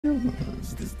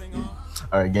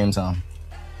Alright, game time.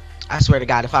 I swear to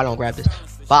God, if I don't grab this.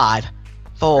 5,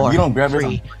 4, If you don't grab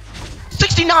 3,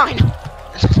 69!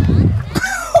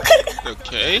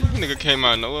 Okay, nigga came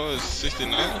out of nowhere, it's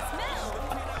 69.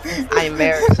 I am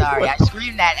very sorry. I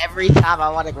scream that every time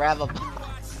I want to grab a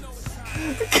box.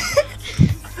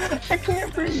 I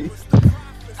can't breathe.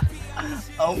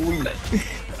 I'm weak.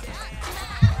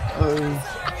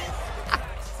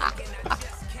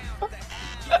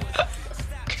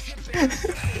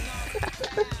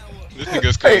 This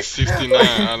nigga's got 69,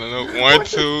 I don't know, 1,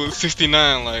 2,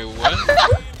 69, like what?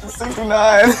 69.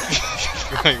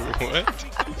 Like what?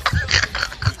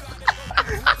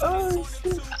 Oh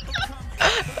shit.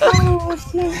 Oh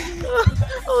shit.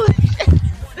 Oh shit.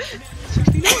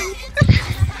 69.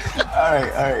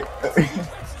 Alright.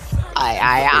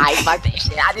 I fuck that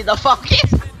shit. I need to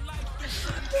focus.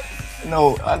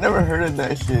 No, I never heard of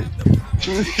that shit.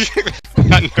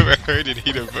 I never heard it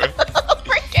either, bro.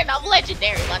 Freaking, I'm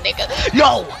legendary, my nigga.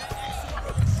 No!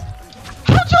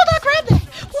 How'd you not grab that?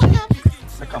 What happened?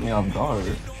 That caught me off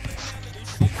guard.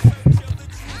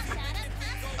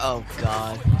 Oh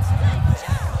god.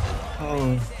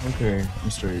 Oh, okay. I'm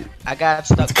straight. I got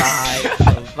stuck behind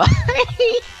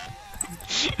somebody.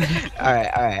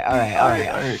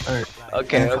 Alright.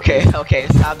 Okay.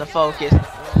 It's time to focus.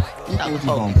 You think you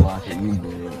gonna block it? You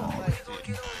did.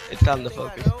 It's time to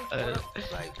focus.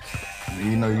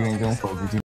 You know you ain't gonna focus.